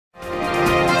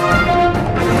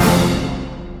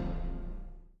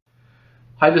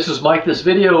Hi, this is Mike. This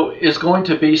video is going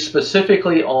to be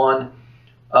specifically on,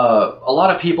 a lot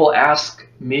of people ask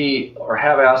me or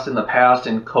have asked in the past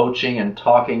in coaching and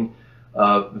talking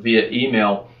via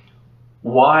email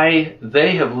why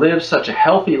they have lived such a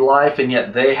healthy life and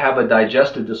yet they have a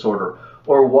digestive disorder,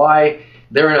 or why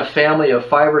they're in a family of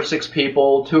 5 or 6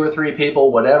 people, 2 or 3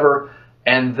 people, whatever,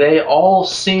 and they all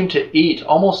seem to eat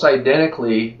almost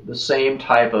identically the same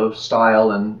type of style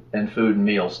and food and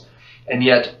meals. And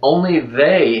yet only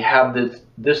they have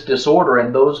this disorder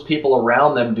and those people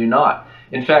around them do not.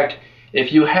 In fact,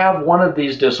 if you have one of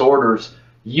these disorders,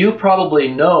 you probably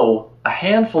know a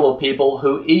handful of people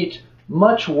who eat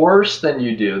much worse than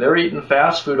you do. They're eating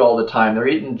fast food all the time. They're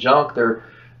eating junk. They're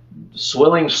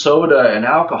swilling soda and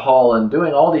alcohol and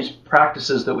doing all these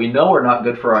practices that we know are not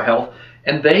good for our health,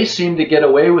 and they seem to get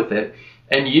away with it.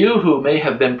 And you, who may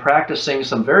have been practicing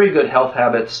some very good health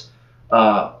habits,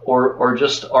 or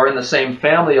just are in the same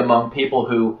family among people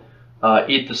who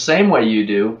eat the same way you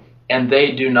do, and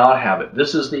they do not have it.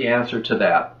 This is the answer to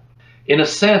that. In a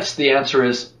sense, the answer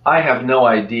is, I have no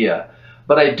idea.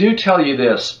 But I do tell you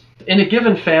this. In a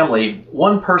given family,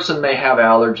 one person may have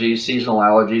allergies, seasonal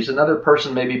allergies, another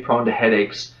person may be prone to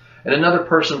headaches, and another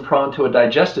person prone to a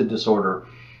digestive disorder.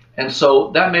 And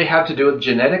so that may have to do with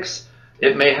genetics.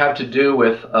 It may have to do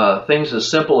with things as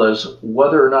simple as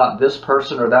whether or not this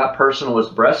person or that person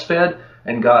was breastfed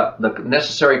and got the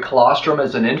necessary colostrum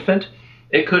as an infant.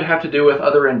 It could have to do with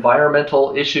other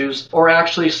environmental issues, or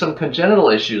actually some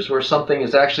congenital issues where something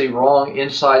is actually wrong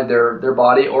inside their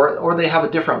body, or they have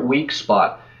a different weak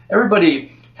spot.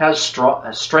 Everybody has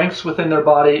strengths within their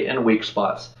body and weak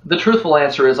spots. The truthful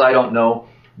answer is I don't know,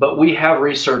 but we have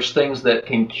researched things that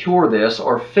can cure this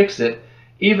or fix it,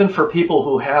 even for people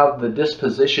who have the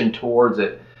disposition towards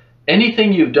it.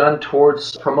 Anything you've done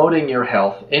towards promoting your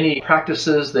health, any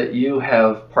practices that you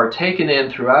have partaken in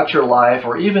throughout your life,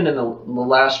 or even in the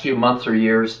last few months or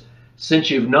years since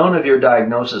you've known of your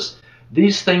diagnosis,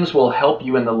 these things will help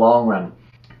you in the long run.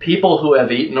 People who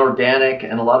have eaten organic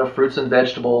and a lot of fruits and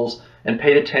vegetables and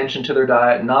paid attention to their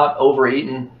diet, not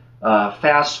overeaten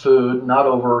fast food, not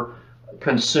over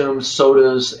consumed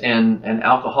sodas and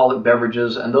alcoholic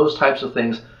beverages and those types of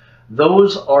things,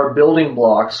 those are building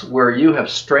blocks where you have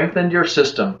strengthened your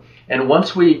system. And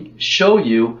once we show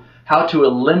you how to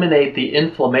eliminate the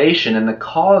inflammation and the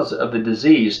cause of the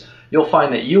disease, you'll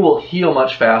find that you will heal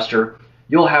much faster,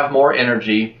 you'll have more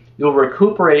energy, you'll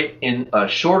recuperate in a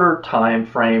shorter time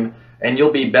frame, and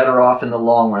you'll be better off in the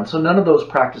long run. So none of those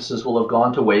practices will have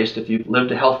gone to waste if you've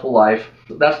lived a healthful life.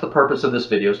 That's the purpose of this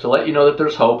video, is to let you know that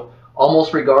there's hope,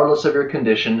 almost regardless of your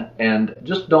condition, and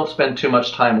just don't spend too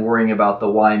much time worrying about the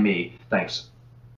why me. Thanks.